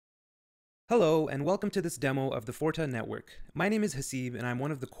Hello, and welcome to this demo of the Forta network. My name is Hasib, and I'm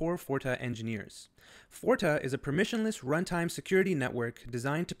one of the core Forta engineers. Forta is a permissionless runtime security network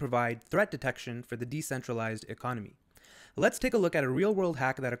designed to provide threat detection for the decentralized economy. Let's take a look at a real-world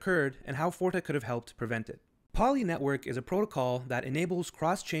hack that occurred and how Forta could have helped prevent it. Poly network is a protocol that enables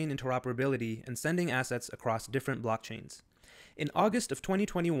cross-chain interoperability and sending assets across different blockchains. In August of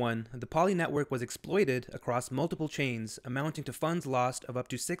 2021, the Poly network was exploited across multiple chains, amounting to funds lost of up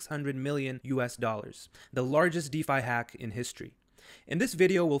to $600 million, the largest DeFi hack in history. In this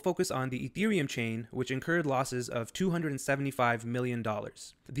video, we'll focus on the Ethereum chain, which incurred losses of $275 million.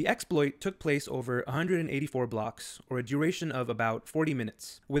 The exploit took place over 184 blocks, or a duration of about 40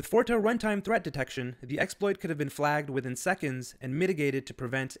 minutes. With Forta runtime threat detection, the exploit could have been flagged within seconds and mitigated to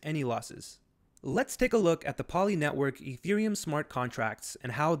prevent any losses. Let's take a look at the Poly network Ethereum smart contracts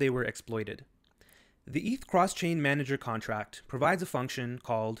and how they were exploited. The ETH cross-chain manager contract provides a function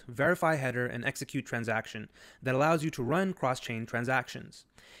called verify header and execute transaction that allows you to run cross-chain transactions.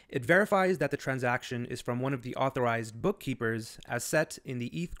 It verifies that the transaction is from one of the authorized bookkeepers as set in the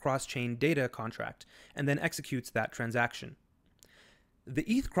ETH cross-chain data contract and then executes that transaction. The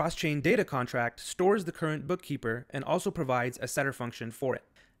ETH cross-chain data contract stores the current bookkeeper and also provides a setter function for it.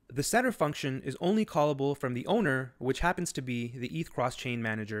 The setter function is only callable from the owner, which happens to be the ETH cross-chain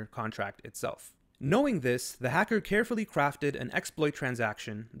manager contract itself. Knowing this, the hacker carefully crafted an exploit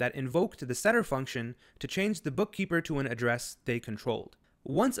transaction that invoked the setter function to change the bookkeeper to an address they controlled.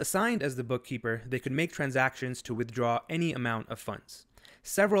 Once assigned as the bookkeeper, they could make transactions to withdraw any amount of funds.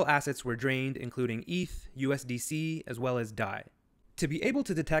 Several assets were drained, including ETH, USDC, as well as DAI. To be able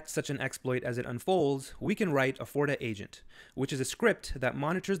to detect such an exploit as it unfolds, we can write a Forta agent, which is a script that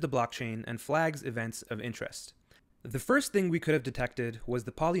monitors the blockchain and flags events of interest. The first thing we could have detected was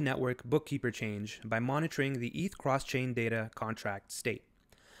the Poly network bookkeeper change by monitoring the ETH cross-chain data contract state.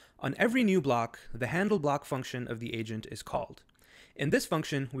 On every new block, the handle block function of the agent is called. In this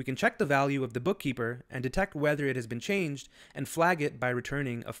function, we can check the value of the bookkeeper and detect whether it has been changed and flag it by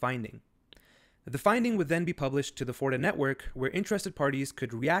returning a finding. The finding would then be published to the Forta network, where interested parties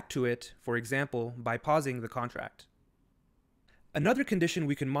could react to it, for example, by pausing the contract. Another condition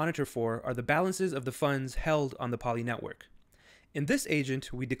we can monitor for are the balances of the funds held on the Poly network. In this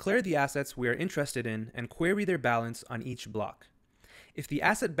agent, we declare the assets we are interested in and query their balance on each block. If the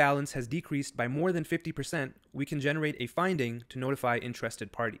asset balance has decreased by more than 50%, we can generate a finding to notify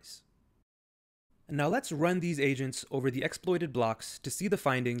interested parties. Now let's run these agents over the exploited blocks to see the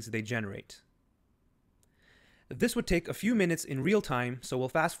findings they generate. This would take a few minutes in real time, so we'll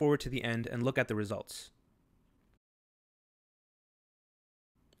fast forward to the end and look at the results.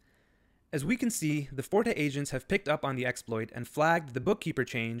 As we can see, the Forta agents have picked up on the exploit and flagged the bookkeeper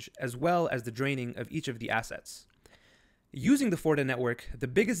change as well as the draining of each of the assets. Using the Forta network, the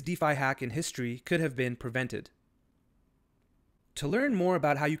biggest DeFi hack in history could have been prevented. To learn more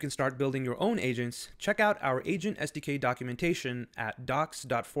about how you can start building your own agents, check out our agent SDK documentation at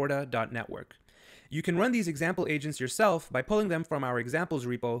docs.forta.network. You can run these example agents yourself by pulling them from our examples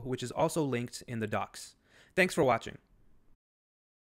repo, which is also linked in the docs. Thanks for watching.